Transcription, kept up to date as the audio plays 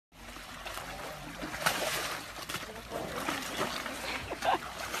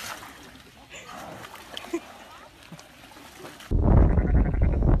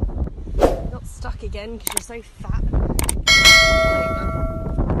again because you're so fat.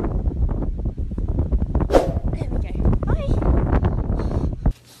 There we go. Bye.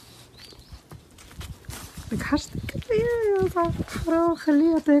 Hartstikke leuk. Gewoon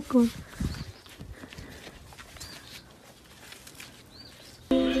geleerd hè.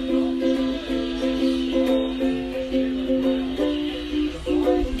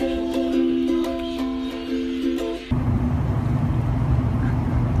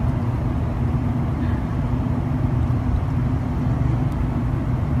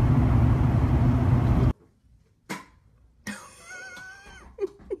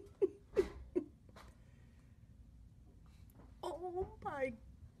 Oh my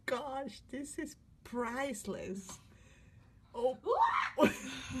gosh, this is priceless. Oh.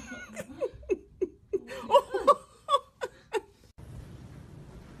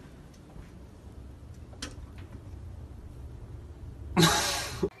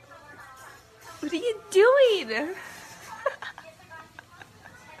 What are you doing?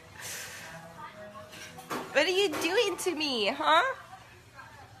 What are you doing to me, huh?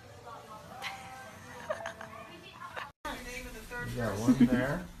 You got one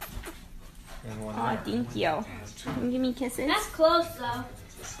there. And one Oh, there. thank you. Can you give me kisses? That's close though.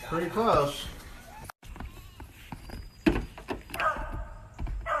 Pretty close.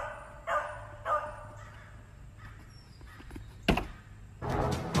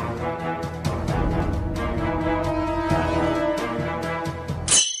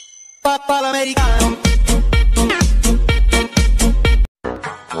 Americano.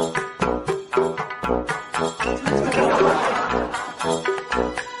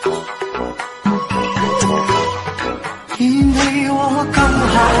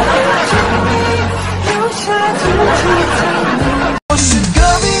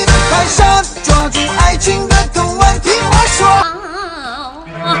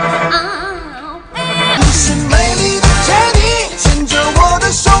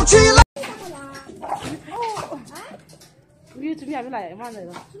 우리 준비 안 해라. 얼마나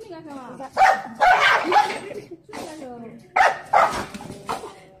이거?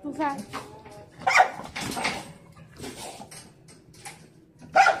 동사.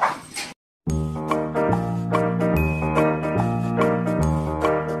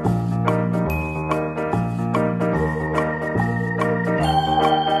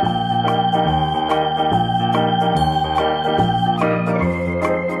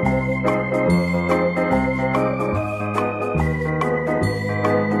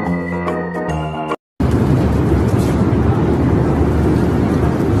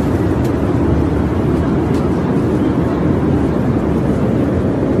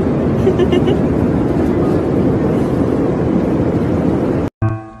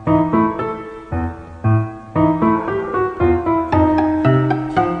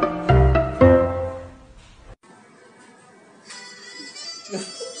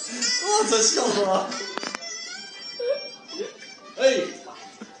 저笑话。哎，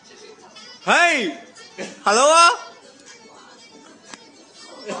嗨，Hello 啊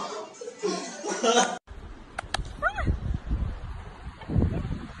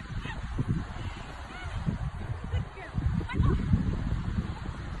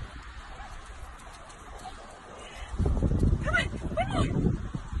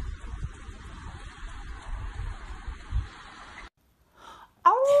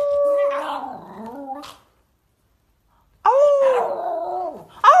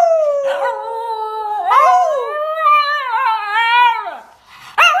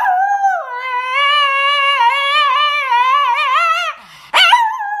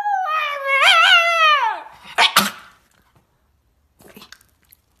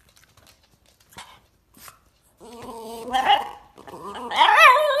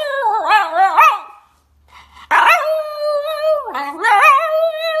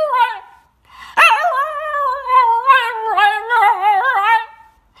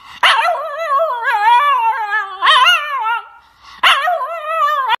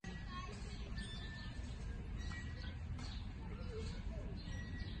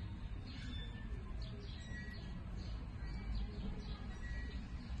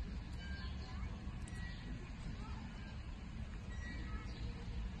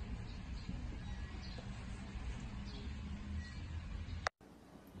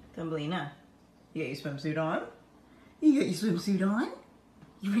！Thumbelina, you got your swimsuit on? You got your swimsuit on?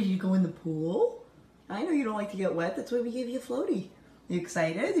 You ready to go in the pool? I know you don't like to get wet, that's why we gave you a floaty. You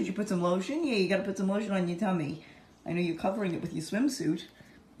excited? Did you put some lotion? Yeah, you gotta put some lotion on your tummy. I know you're covering it with your swimsuit.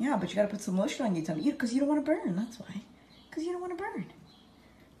 Yeah, but you gotta put some lotion on your tummy. Because you don't want to burn, that's why. Because you don't want to burn.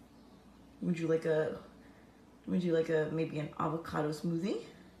 Would you like a maybe an avocado smoothie?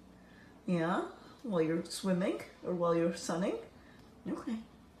 Yeah? while you're swimming or while you're sunning. Okay.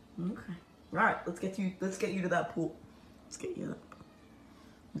 Okay. All right. Let's get you to that pool. Let's get you to that pool.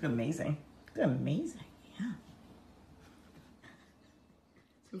 Look amazing. Look amazing. Yeah.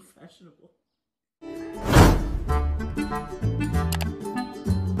 So fashionable.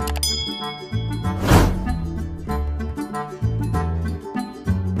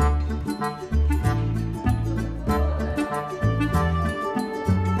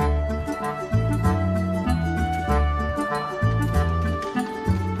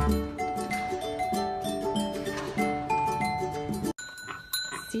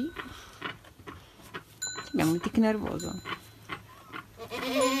 Sì? Abbiamo il tic nervoso.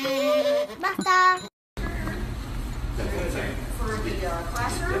 Basta! For the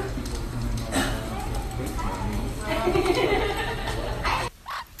classroom,